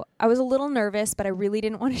so I was a little nervous, but I really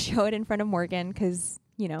didn't want to show it in front of Morgan because,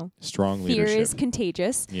 strong fear leadership is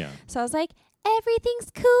contagious. Yeah. So I was like,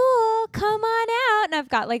 everything's cool. Come on out. And I've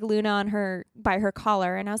got like Luna by her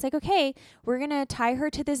collar. And I was like, okay, we're going to tie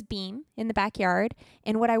her to this beam in the backyard.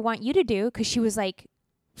 And what I want you to do, because she was like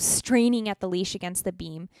straining at the leash against the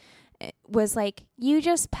beam, was like, you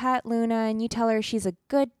just pet Luna and you tell her she's a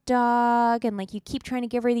good dog. And like, you keep trying to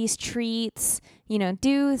give her these treats,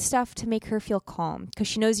 do stuff to make her feel calm because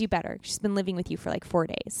she knows you better. She's been living with you for like 4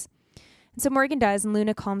 days. And so Morgan does, and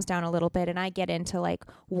Luna calms down a little bit, and I get into like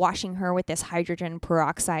washing her with this hydrogen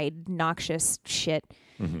peroxide noxious shit.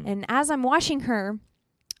 Mm-hmm. And as I'm washing her,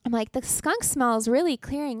 I'm like, the skunk smell is really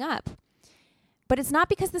clearing up. But it's not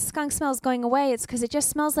because the skunk smell is going away. It's because it just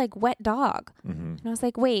smells like wet dog. Mm-hmm. And I was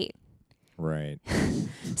like, wait. Right.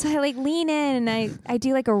 So I like lean in, and I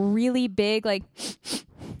do like a really big like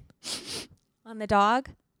on the dog.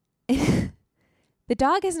 The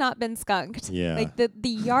dog has not been skunked. Yeah. Like the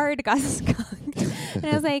yard got skunked. And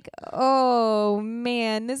I was like, oh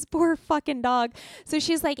man, this poor fucking dog. So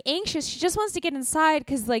she's like anxious. She just wants to get inside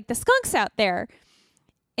because like the skunk's out there.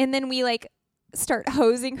 And then we like start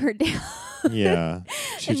hosing her down. Yeah.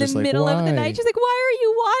 In the middle of the night. She's like, why are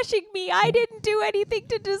you washing me? I didn't do anything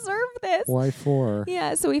to deserve this. Why for?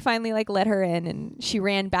 Yeah. So we finally like let her in, and she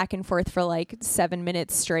ran back and forth for like 7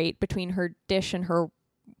 minutes straight between her dish and her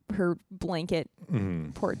blanket.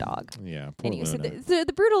 Mm. Poor dog. Yeah, poor anyway, Luna. So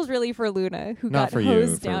the brutal's really for Luna, who Not got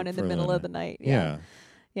hosed down in the middle Luna. of the night. Yeah.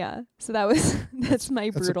 Yeah. So that's my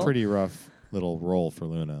brutal. That's a pretty rough little role for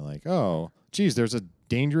Luna. Like, oh, geez, there's a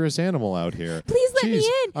dangerous animal out here. Please let me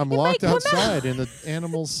in. I'm locked outside and the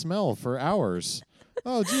animals smell for hours.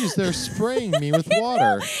 Oh, geez, they're spraying me with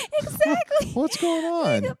water. Exactly. What's going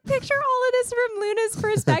on? Like, picture all of this from Luna's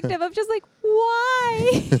perspective of just like,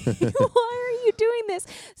 why? Why are you doing this?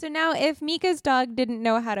 So now if Mika's dog didn't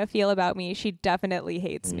know how to feel about me, she definitely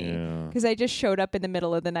hates me. Because I just showed up in the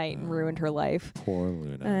middle of the night and ruined her life. Poor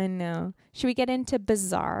Luna. I know. Should we get into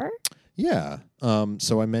bizarre? Yeah.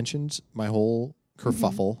 So I mentioned my whole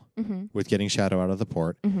kerfuffle with getting Shadow out of the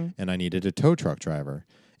port, and I needed a tow truck driver.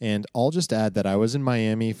 And I'll just add that I was in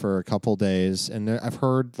Miami for a couple days, and I've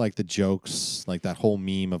heard like the jokes, like that whole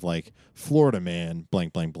meme of like Florida man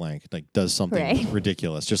blank blank blank like does something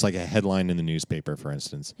ridiculous, just like a headline in the newspaper, for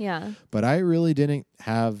instance. Yeah. But I really didn't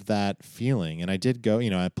have that feeling, and I did go.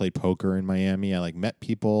 I played poker in Miami. I like met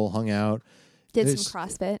people, hung out. Did some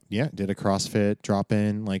CrossFit. Yeah, did a CrossFit drop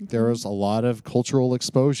in. Like there was a lot of cultural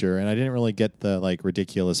exposure, and I didn't really get the like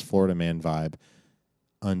ridiculous Florida man vibe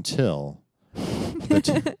until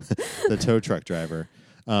the tow truck driver.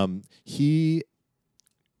 He,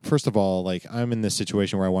 first of all, like I'm in this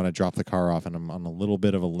situation where I want to drop the car off, and I'm on a little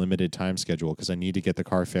bit of a limited time schedule because I need to get the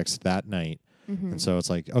car fixed that night. And so it's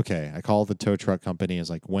like, okay, I call the tow truck company. It's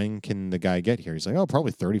like, when can the guy get here? He's like, oh,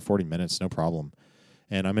 probably 30, 40 minutes, no problem.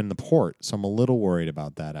 And I'm in the port, so I'm a little worried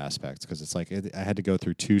about that aspect because it's like I had to go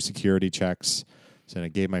through 2 security checks. So I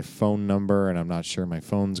gave my phone number, and I'm not sure my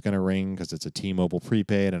phone's going to ring because it's a T-Mobile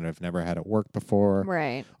prepaid, and I've never had it work before.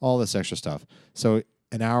 Right. All this extra stuff. So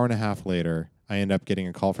an hour and a half later, I end up getting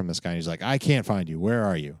a call from this guy. And he's like, I can't find you. Where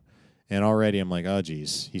are you? And already I'm like, oh,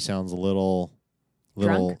 geez. He sounds a little,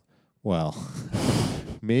 drunk? Well,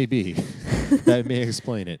 maybe. That may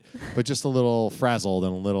explain it. But just a little frazzled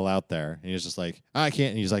and a little out there. And he's just like, I can't.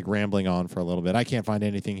 And he's like rambling on for a little bit. I can't find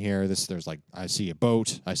anything here. There's like, I see a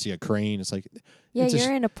boat. I see a crane. It's like, yeah,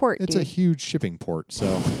 you're in a port. It's dude. a huge shipping port.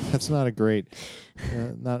 So that's not a great,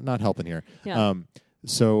 not helping here. Yeah.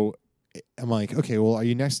 So I'm like, okay, well, are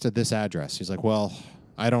you next to this address? He's like, well,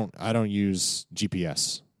 I don't use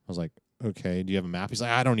GPS. I was like, okay, do you have a map? He's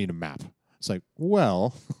like, I don't need a map. It's like,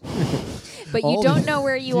 well. But you don't know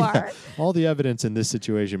where you are? All the evidence in this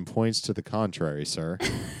situation points to the contrary, sir.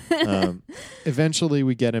 Eventually,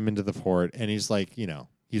 we get him into the port, and he's like,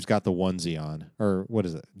 he's got the onesie on. Or what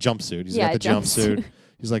is it? Jumpsuit. He's got the jumpsuit.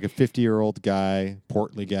 He's like a 50-year-old guy,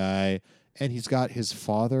 portly guy. And he's got his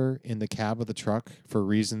father in the cab of the truck for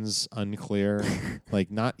reasons unclear. Like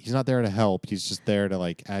he's not there to help. He's just there to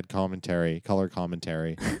like add color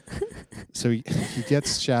commentary. So he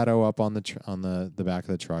gets Shadow up on the back of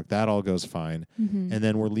the truck. That all goes fine. And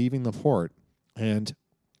then we're leaving the port, and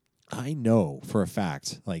I know for a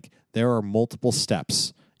fact like there are multiple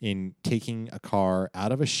steps in taking a car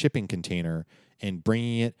out of a shipping container and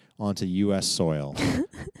bringing it onto U.S. soil.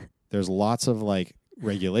 There's lots of like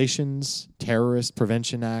regulations, terrorist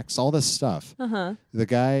prevention acts, all this stuff. The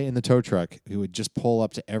guy in the tow truck who would just pull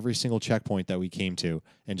up to every single checkpoint that we came to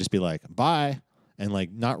and just be like, bye, and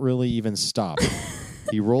like not really even stop.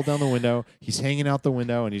 He rolled down the window. He's hanging out the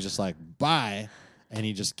window, and he's just like, bye, and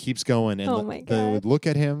he just keeps going. And they would look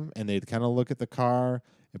at him, and they'd kind of look at the car,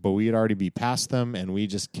 but we'd already be past them, and we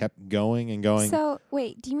just kept going and going. So,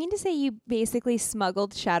 wait, do you mean to say you basically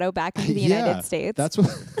smuggled Shadow back into the United States? That's what...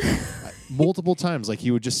 Multiple times. Like, he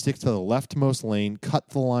would just stick to the leftmost lane, cut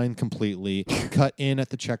the line completely, cut in at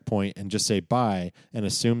the checkpoint, and just say bye, and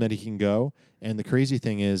assume that he can go. And the crazy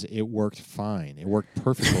thing is, it worked fine. It worked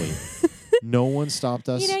perfectly. No one stopped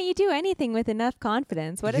us. You know, you do anything with enough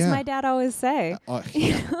confidence. What does my dad always say?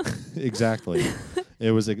 Exactly.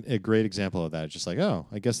 It was a great example of that. Just like, oh,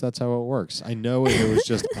 I guess that's how it works. I know if it was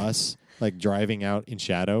just us, like driving out in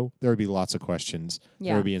shadow, there would be lots of questions.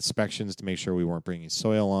 There would be inspections to make sure we weren't bringing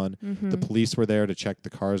soil on. The police were there to check the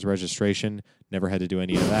car's registration. Never had to do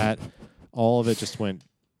any of that. All of it just went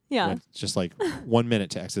just like 1 minute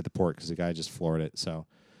to exit the port because the guy just floored it. So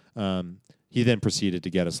he then proceeded to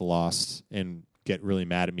get us lost and get really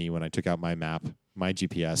mad at me when I took out my map, my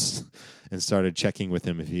GPS, and started checking with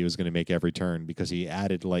him if he was going to make every turn, because he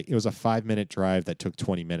added, like, it was a 5-minute drive that took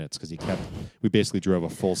 20 minutes because we basically drove a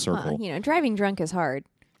full circle. You know, driving drunk is hard.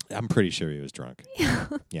 I'm pretty sure he was drunk.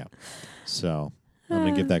 Yeah. So I'm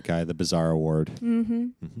going to give that guy the Bizarre Award.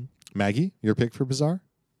 Maggie, your pick for Bizarre?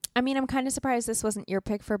 I mean, I'm kind of surprised this wasn't your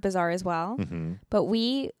pick for Bizarre as well. But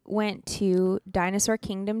we went to Dinosaur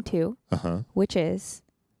Kingdom 2, which is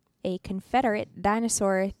a Confederate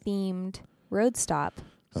dinosaur-themed road stop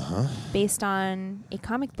based on a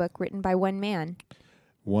comic book written by one man.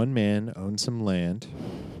 One man owned some land,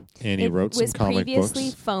 and he wrote some comic books. It was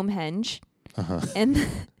previously Foamhenge,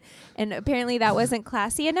 and apparently that wasn't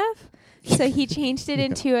classy enough, so he changed it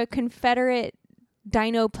into a Confederate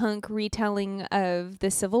dino punk retelling of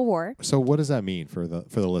the Civil War. So what does that mean for the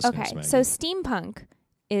listeners? Okay, Maggie? so steampunk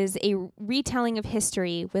is a retelling of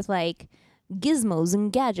history with like gizmos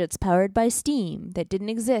and gadgets powered by steam that didn't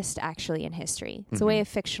exist actually in history. It's a way of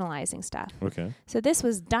fictionalizing stuff. Okay. So this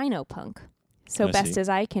was dino punk. So best as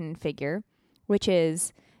I can figure, which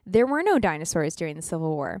is there were no dinosaurs during the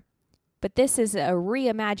Civil War, but this is a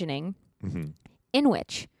reimagining in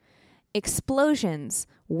which explosions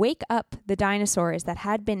wake up the dinosaurs that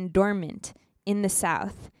had been dormant in the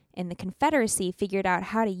South, and the Confederacy figured out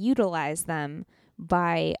how to utilize them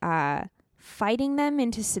by fighting them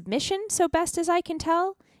into submission, so best as I can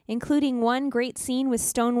tell, including one great scene with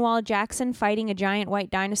Stonewall Jackson fighting a giant white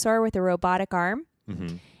dinosaur with a robotic arm.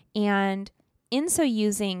 And in so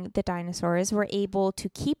using, the dinosaurs were able to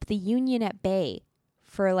keep the Union at bay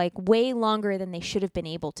for like way longer than they should have been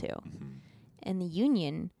able to. And the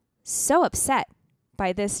Union, so upset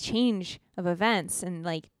by this change of events and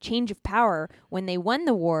like change of power, when they won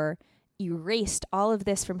the war, erased all of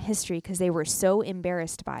this from history because they were so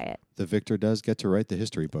embarrassed by it. The victor does get to write the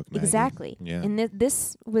history book, Maggie. Exactly. Yeah. And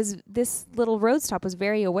this little road stop was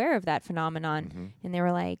very aware of that phenomenon. And they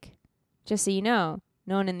were like, just so you know,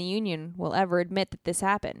 no one in the Union will ever admit that this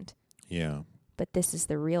happened. Yeah. But this is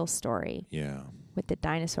the real story. Yeah. With the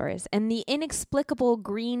dinosaurs and the inexplicable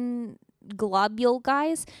green globule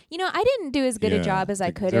guys. You know, I didn't do as good a job as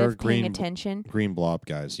I could have paying attention. Green blob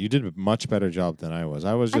guys. You did a much better job than I was.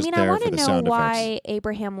 I was just I there want for to the know sound why effects.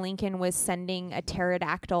 Abraham Lincoln was sending a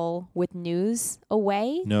pterodactyl with news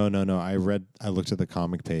away. No. I looked at the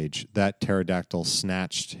comic page. That pterodactyl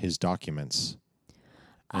snatched his documents.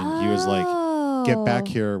 And he was like, get back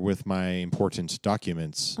here with my important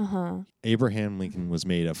documents. Abraham Lincoln was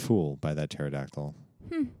made a fool by that pterodactyl.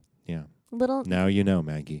 Yeah. Now you know,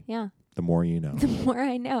 Maggie. Yeah. The more you know. The more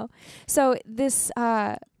I know. So this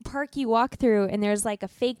park you walk through, and there's like a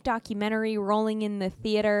fake documentary rolling in the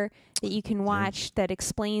theater that you can watch that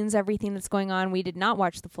explains everything that's going on. We did not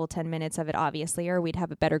watch the full 10 minutes of it, obviously, or we'd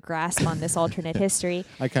have a better grasp on this alternate history.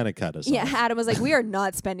 I kind of cut us Yeah, off. Adam was like, we are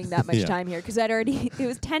not spending that much time here, because it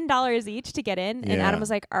was $10 each to get in. And Adam was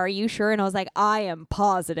like, are you sure? And I was like, I am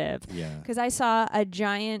positive. Yeah. Because I saw a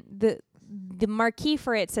giant... The marquee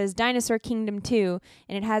for it says Dinosaur Kingdom 2,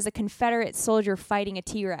 and it has a Confederate soldier fighting a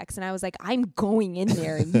T-Rex. And I was like, I'm going in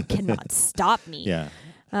there, and you cannot stop me. Yeah.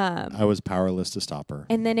 I was powerless to stop her.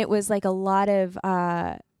 And then it was like a lot of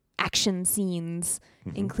action scenes,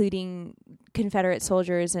 including Confederate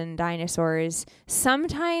soldiers and dinosaurs,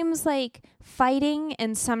 sometimes like fighting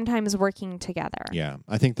and sometimes working together. Yeah.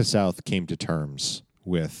 I think the South came to terms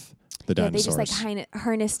with the dinosaurs. They just like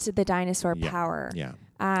harnessed the dinosaur power.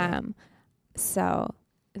 Yeah. So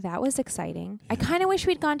that was exciting. I kind of wish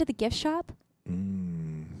we'd gone to the gift shop.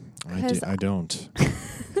 I don't.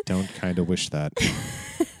 Don't kind of wish that.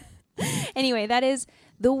 Anyway, that is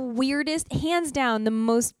the weirdest, hands down, the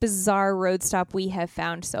most bizarre road stop we have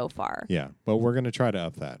found so far. Yeah, but we're going to try to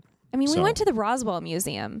up that. I mean, we went to the Roswell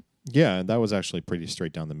Museum. Yeah, that was actually pretty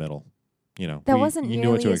straight down the middle. You know, that wasn't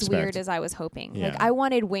nearly as expect. weird as I was hoping. Yeah. Like, I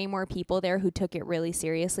wanted way more people there who took it really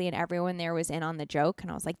seriously, and everyone there was in on the joke. And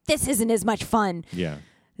I was like, this isn't as much fun. Yeah.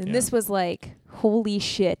 And this was like, holy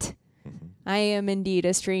shit. Mm-hmm. I am indeed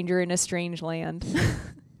a stranger in a strange land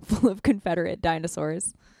full of Confederate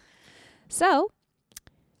dinosaurs. So,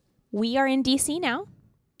 we are in D.C. now.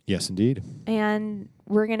 Yes, indeed. And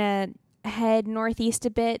we're going to head northeast a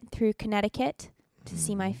bit through Connecticut to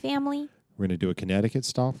see my family. We're going to do a Connecticut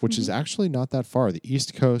stop, which is actually not that far. The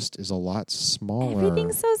East Coast is a lot smaller.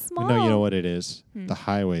 Everything's so small. No, you know what it is? The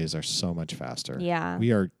highways are so much faster. Yeah.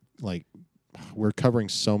 We are we're covering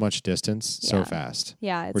so much distance so fast.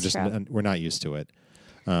 Yeah, we're not used to it.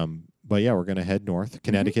 But yeah, we're going to head north.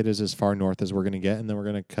 Connecticut is as far north as we're going to get, and then we're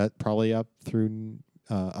going to cut probably up through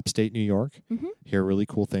upstate New York. Hear really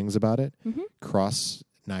cool things about it. Cross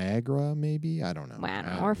Niagara, maybe? I don't know.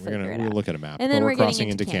 We'll look at a map. And then we're crossing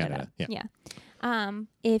into Canada. Yeah.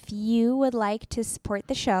 If you would like to support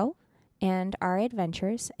the show and our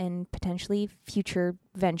adventures and potentially future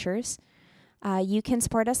ventures, you can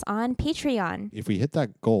support us on Patreon. If we hit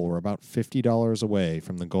that goal, we're about $50 away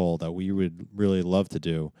from the goal that we would really love to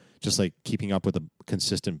do, just like keeping up with a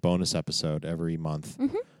consistent bonus episode every month.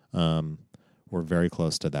 We're very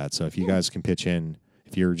close to that. So if you guys can pitch in,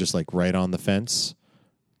 if you're just like right on the fence,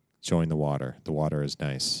 join the water. The water is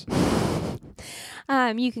nice.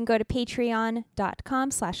 You can go to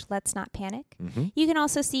patreon.com/letsnotpanic. You can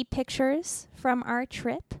also see pictures from our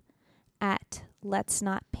trip at Let's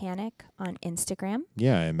Not Panic on Instagram.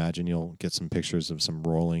 Yeah, I imagine you'll get some pictures of some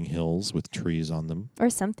rolling hills with trees on them. Or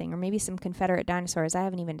something, or maybe some Confederate dinosaurs. I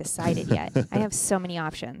haven't even decided yet. I have so many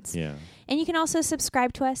options. Yeah. And you can also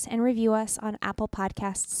subscribe to us and review us on Apple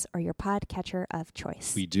Podcasts or your podcatcher of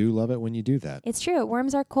choice. We do love it when you do that. It's true. It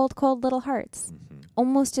warms our cold, cold little hearts.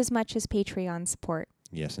 Almost as much as Patreon support.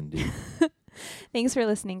 Yes, indeed. Thanks for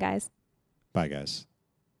listening, guys. Bye, guys.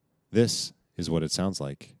 This is what it sounds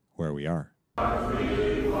like where we are.